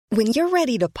When you're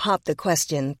ready to pop the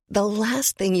question, the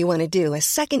last thing you want to do is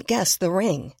second-guess the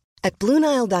ring. At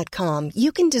BlueNile.com,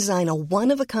 you can design a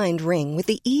one-of-a-kind ring with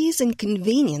the ease and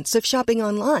convenience of shopping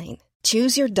online.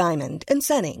 Choose your diamond and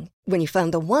setting. When you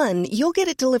find the one, you'll get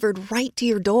it delivered right to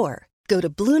your door. Go to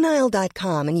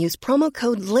BlueNile.com and use promo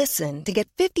code LISTEN to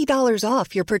get $50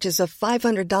 off your purchase of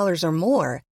 $500 or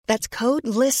more. That's code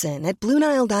LISTEN at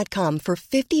BlueNile.com for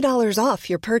 $50 off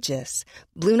your purchase.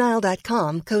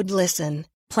 BlueNile.com, code LISTEN.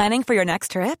 Planning for your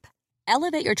next trip?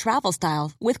 Elevate your travel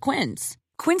style with Quince.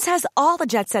 Quince has all the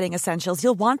jet-setting essentials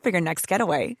you'll want for your next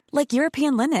getaway, like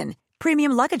European linen,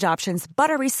 premium luggage options,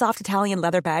 buttery soft Italian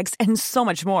leather bags, and so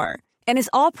much more. And is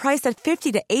all priced at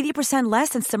 50 to 80% less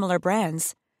than similar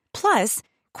brands. Plus,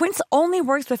 Quince only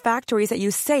works with factories that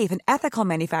use safe and ethical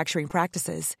manufacturing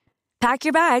practices. Pack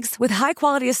your bags with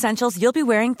high-quality essentials you'll be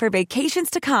wearing for vacations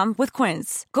to come with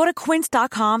Quince. Go to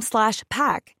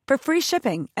quince.com/pack for free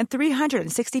shipping and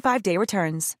 365-day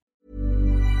returns.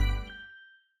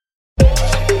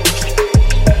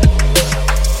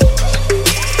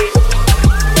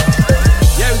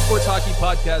 Yahoo Sports Hockey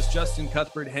Podcast, Justin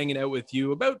Cuthbert hanging out with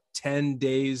you about 10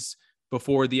 days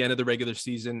before the end of the regular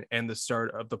season and the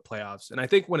start of the playoffs. And I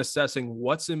think when assessing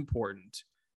what's important,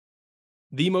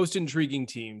 the most intriguing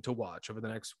team to watch over the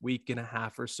next week and a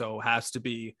half or so has to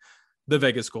be the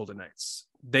Vegas Golden Knights.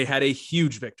 They had a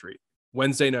huge victory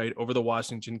Wednesday night over the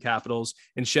Washington Capitals,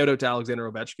 and shout out to Alexander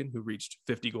Ovechkin, who reached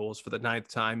 50 goals for the 9th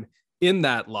time in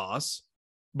that loss.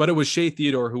 But it was Shea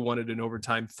Theodore who won it in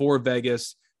overtime for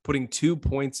Vegas, putting 2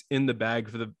 points in the bag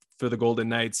for the Golden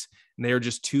Knights. And they are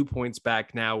just 2 points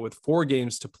back now with 4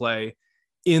 games to play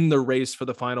in the race for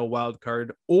the final wild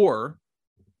card or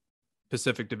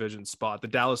Pacific Division spot. The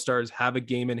Dallas Stars have a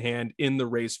game in hand in the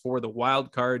race for the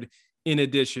wild card, in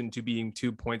addition to being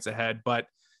 2 points ahead. But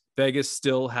Vegas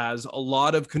still has a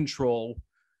lot of control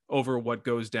over what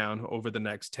goes down over the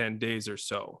next 10 days or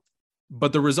so.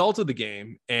 But the result of the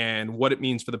game and what it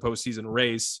means for the postseason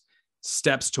race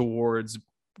steps towards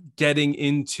getting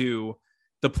into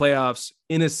the playoffs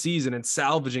in a season and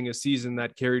salvaging a season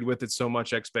that carried with it so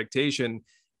much expectation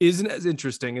isn't as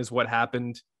interesting as what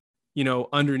happened,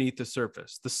 underneath the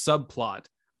surface, the subplot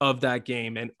of that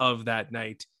game and of that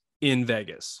night in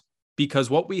Vegas. Because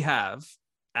what we have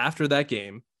after that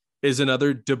game is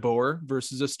another DeBoer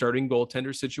versus a starting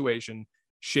goaltender situation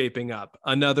shaping up,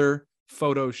 another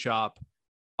Photoshop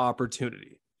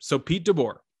opportunity. So Pete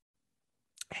DeBoer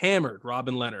hammered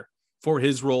Robin Lehner for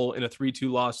his role in a 3-2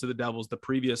 loss to the Devils the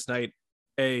previous night,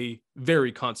 a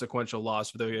very consequential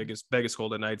loss for the Vegas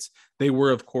Golden Knights. They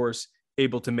were, of course,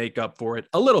 able to make up for it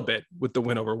a little bit with the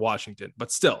win over Washington,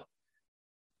 but still,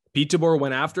 Pete DeBoer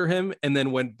went after him and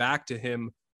then went back to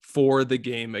him for the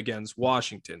game against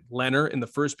Washington. Lehner in the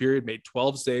first period made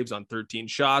 12 saves on 13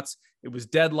 shots. It was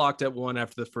deadlocked at 1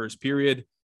 after the first period.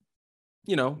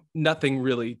 Nothing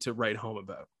really to write home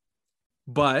about.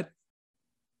 But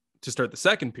to start the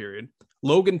second period,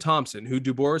 Logan Thompson, who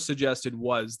DeBoer suggested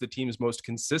was the team's most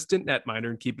consistent netminder,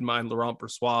 and keep in mind Laurent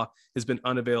Brossoit has been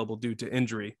unavailable due to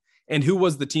injury, and who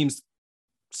was the team's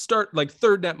third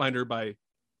netminder by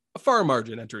a far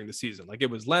margin entering the season. It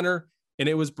was Lehner and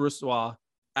it was Brossoit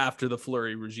after the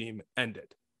Fleury regime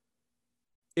ended.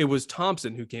 It was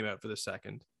Thompson who came out for the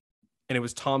second, and it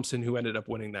was Thompson who ended up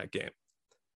winning that game.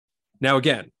 Now,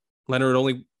 again, Lehner had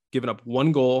only given up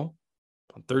 1 goal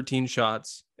on 13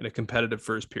 shots in a competitive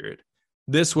first period.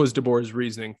 This was DeBoer's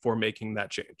reasoning for making that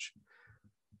change.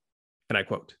 And I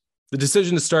quote, "The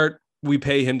decision to start, we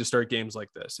pay him to start games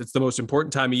like this. It's the most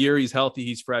important time of year. He's healthy,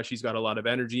 he's fresh, he's got a lot of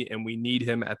energy, and we need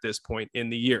him at this point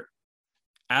in the year.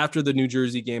 After the New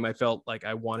Jersey game, I felt like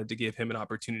I wanted to give him an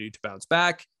opportunity to bounce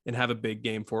back and have a big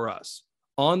game for us.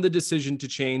 On the decision to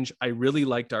change, I really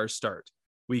liked our start.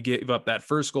 We gave up that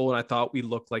first goal, and I thought we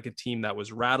looked like a team that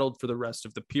was rattled for the rest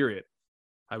of the period.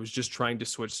 I was just trying to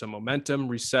switch some momentum,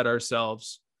 reset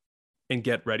ourselves, and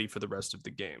get ready for the rest of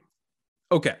the game."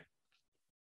 Okay.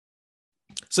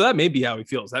 So that may be how he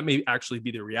feels. That may actually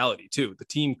be the reality too. The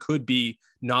team could be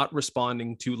not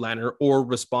responding to Lehner or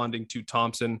responding to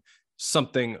Thompson,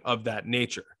 something of that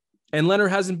nature. And Lehner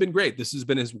hasn't been great. This has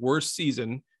been his worst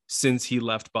season since he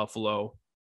left Buffalo,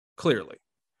 clearly.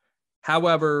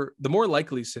 However, the more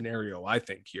likely scenario, I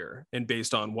think here, and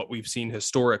based on what we've seen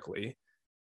historically,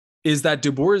 is that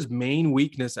DeBoer's main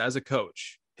weakness as a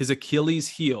coach, his Achilles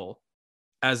heel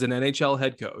as an NHL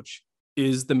head coach,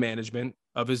 is the management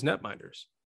of his netminders.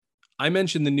 I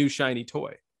mentioned the new shiny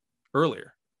toy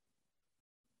earlier.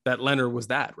 That Lehner was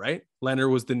that, right? Lehner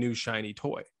was the new shiny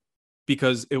toy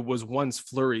because it was once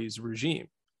Fleury's regime.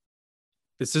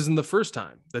 This isn't the first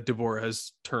time that DeBoer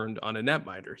has turned on a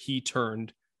netminder. He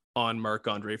turned on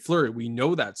Marc-Andre Fleury. We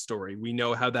know that story. We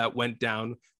know how that went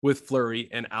down with Fleury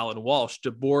and Alan Walsh.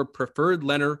 DeBoer preferred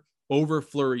Lehner over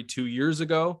Fleury 2 years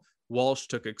ago. Walsh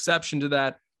took exception to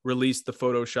that, released the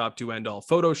Photoshop to end all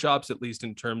Photoshops, at least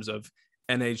in terms of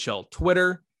NHL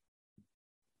Twitter.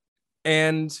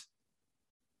 And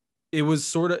it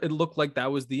was it looked like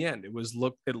that was the end.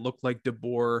 It looked like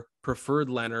DeBoer preferred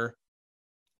Lehner,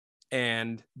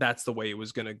 and that's the way it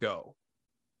was going to go.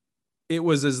 It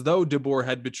was as though DeBoer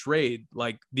had betrayed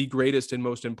like the greatest and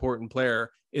most important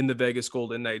player in the Vegas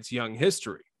Golden Knights' young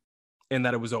history, and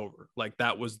that it was over. Like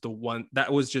that was the one,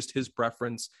 that was just his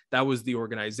preference. That was the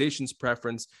organization's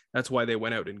preference. That's why they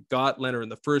went out and got Lehner in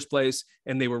the first place,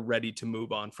 and they were ready to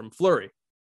move on from Fleury.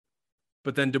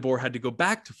 But then DeBoer had to go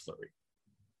back to Fleury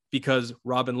because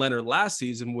Robin Lehner last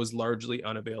season was largely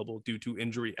unavailable due to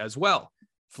injury as well.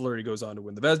 Fleury goes on to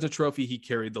win the Vezina Trophy. He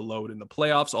carried the load in the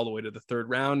playoffs all the way to the third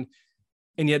round.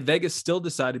 And yet Vegas still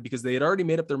decided, because they had already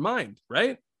made up their mind,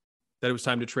 right, that it was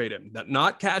time to trade him, that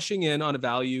not cashing in on a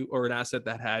value or an asset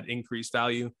that had increased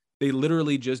value. They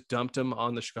literally just dumped him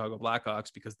on the Chicago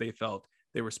Blackhawks because they felt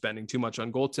they were spending too much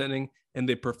on goaltending and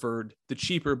they preferred the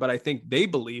cheaper, but I think they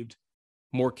believed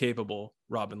more capable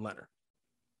Robin Lehner.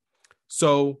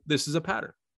 So this is a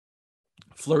pattern.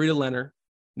 Fleury to Lehner,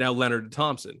 now Lehner to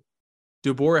Thompson.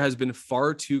 DeBoer has been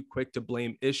far too quick to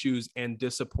blame issues and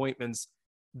disappointments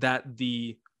that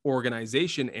the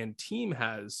organization and team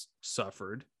has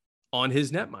suffered on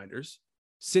his netminders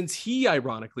since he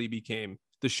ironically became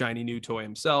the shiny new toy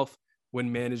himself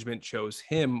when management chose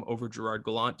him over Gerard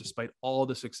Gallant, despite all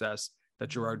the success that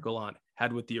Gerard Gallant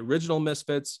had with the original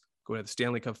Misfits, going to the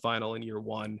Stanley Cup final in year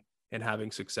one and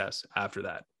having success after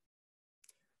that.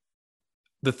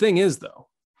 The thing is, though,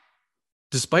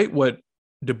 despite what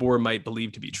DeBoer might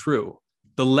believe to be true,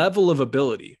 the level of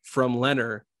ability from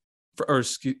from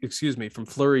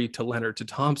Fleury to Lehner to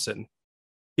Thompson,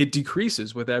 it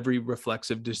decreases with every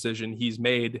reflexive decision he's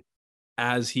made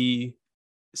as he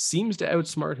seems to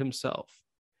outsmart himself.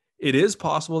 It is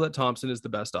possible that Thompson is the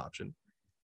best option,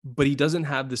 but he doesn't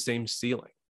have the same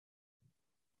ceiling.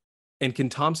 And can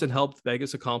Thompson help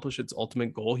Vegas accomplish its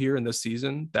ultimate goal here in this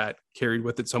season that carried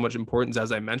with it so much importance,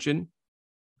 as I mentioned,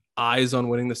 eyes on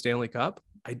winning the Stanley Cup?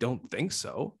 I don't think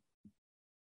so.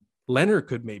 Lehner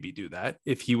could maybe do that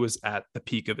if he was at the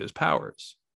peak of his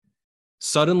powers.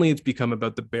 Suddenly it's become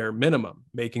about the bare minimum,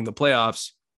 making the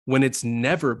playoffs, when it's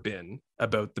never been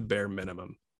about the bare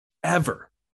minimum,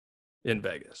 ever, in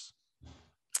Vegas.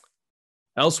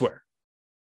 Elsewhere,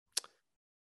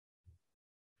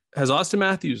 has Auston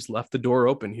Matthews left the door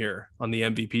open here on the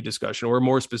MVP discussion, or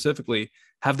more specifically,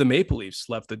 have the Maple Leafs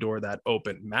left the door that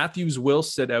open? Matthews will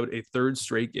sit out a third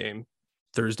straight game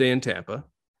Thursday in Tampa.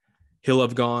 He'll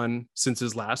have gone since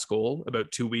his last goal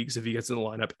about 2 weeks if he gets in the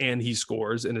lineup and he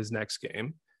scores in his next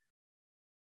game.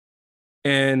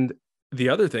 And the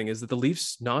other thing is that the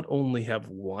Leafs not only have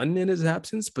won in his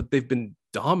absence, but they've been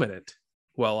dominant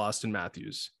while Auston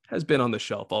Matthews has been on the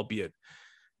shelf, albeit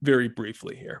very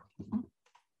briefly here.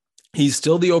 He's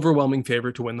still the overwhelming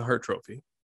favorite to win the Hart Trophy,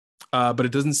 but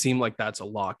it doesn't seem like that's a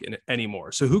lock in it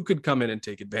anymore. So who could come in and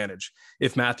take advantage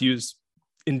if Matthews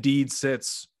indeed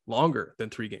sits longer than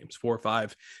 3 games, 4 or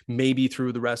 5, maybe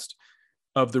through the rest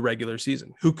of the regular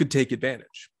season? Who could take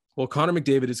advantage? Well, Connor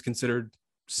McDavid is considered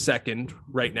second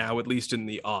right now, at least in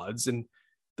the odds. And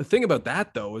the thing about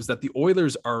that, though, is that the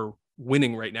Oilers are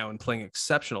winning right now and playing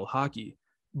exceptional hockey,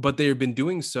 but they've been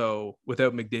doing so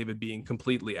without McDavid being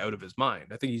completely out of his mind.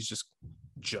 I think he's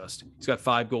he's got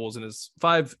 5 points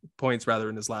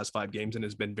in his last 5 games and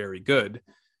has been very good,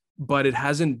 but it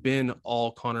hasn't been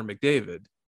all Connor McDavid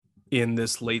in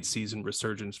this late season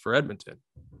resurgence for Edmonton.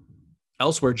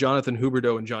 Elsewhere, Jonathan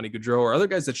Huberdeau and Johnny Gaudreau are other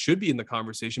guys that should be in the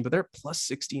conversation, but they're plus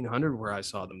 1,600 where I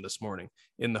saw them this morning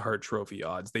in the Hart Trophy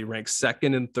odds. They rank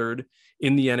second and third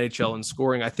in the NHL in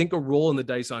scoring. I think a roll in the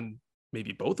dice on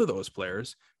maybe both of those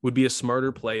players would be a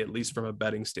smarter play, at least from a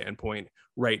betting standpoint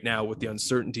right now, with the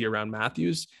uncertainty around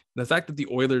Matthews. And the fact that the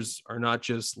Oilers are not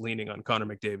just leaning on Connor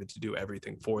McDavid to do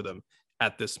everything for them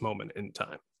at this moment in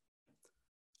time.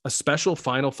 A special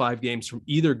final 5 games from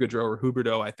either Gaudreau or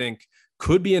Huberdeau, I think,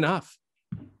 could be enough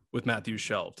with Matthews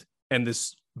shelved and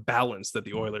this balance that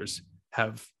the Oilers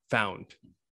have found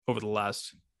over the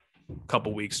last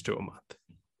couple weeks to a month.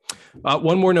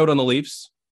 One more note on the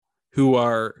Leafs, who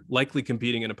are likely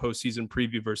competing in a postseason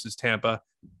preview versus Tampa.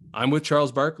 I'm with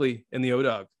Charles Barkley and the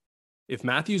O-Dog. If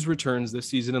Matthews returns this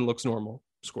season and looks normal,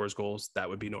 scores goals, that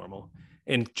would be normal,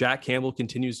 and Jack Campbell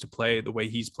continues to play the way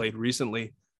he's played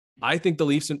recently, I think the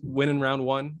Leafs win in round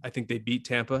 1. I think they beat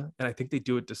Tampa, and I think they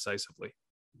do it decisively.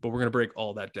 But we're going to break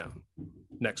all that down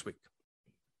next week.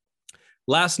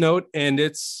 Last note, and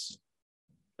it's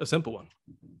a simple one.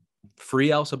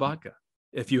 Free Al Sabatka.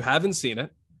 If you haven't seen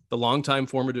it, the longtime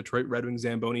former Detroit Red Wings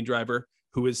Zamboni driver,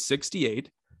 who is 68,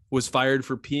 was fired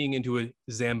for peeing into a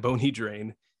Zamboni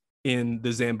drain in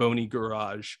the Zamboni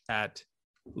garage at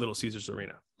Little Caesars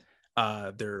Arena.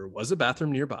 There was a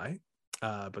bathroom nearby,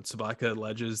 but Sabatka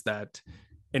alleges that,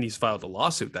 and he's filed a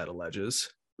lawsuit that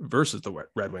alleges, versus the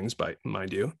Red Wings,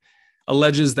 mind you,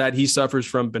 alleges that he suffers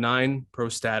from benign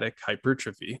prostatic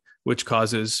hypertrophy, which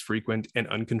causes frequent and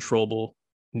uncontrollable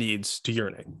needs to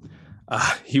urinate.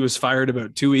 He was fired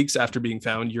about 2 weeks after being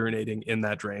found urinating in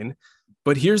that drain.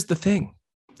 But here's the thing.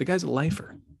 The guy's a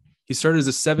lifer. He started as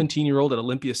a 17-year-old at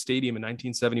Olympia Stadium in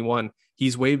 1971.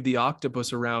 He's waved the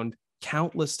octopus around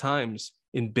countless times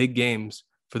in big games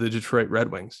for the Detroit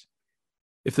Red Wings.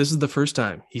 If this is the first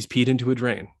time he's peed into a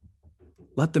drain,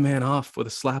 let the man off with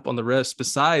a slap on the wrist.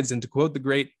 Besides, and to quote the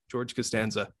great George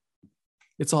Costanza,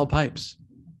 it's all pipes.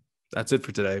 That's it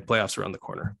for today. Playoffs around the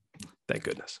corner. Thank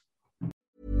goodness.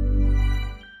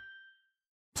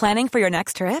 Planning for your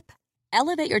next trip?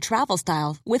 Elevate your travel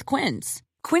style with Quince.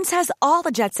 Quince has all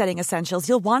the jet-setting essentials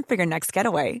you'll want for your next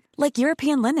getaway, like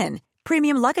European linen,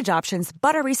 premium luggage options,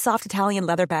 buttery soft Italian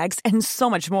leather bags, and so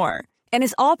much more. And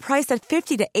is all priced at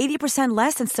 50 to 80%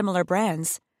 less than similar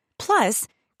brands. Plus,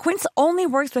 Quince only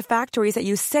works with factories that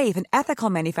use safe and ethical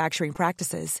manufacturing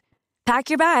practices. Pack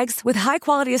your bags with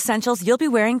high-quality essentials you'll be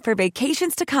wearing for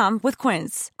vacations to come with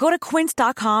Quince. Go to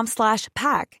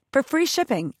quince.com/pack for free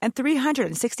shipping and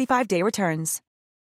 365-day returns.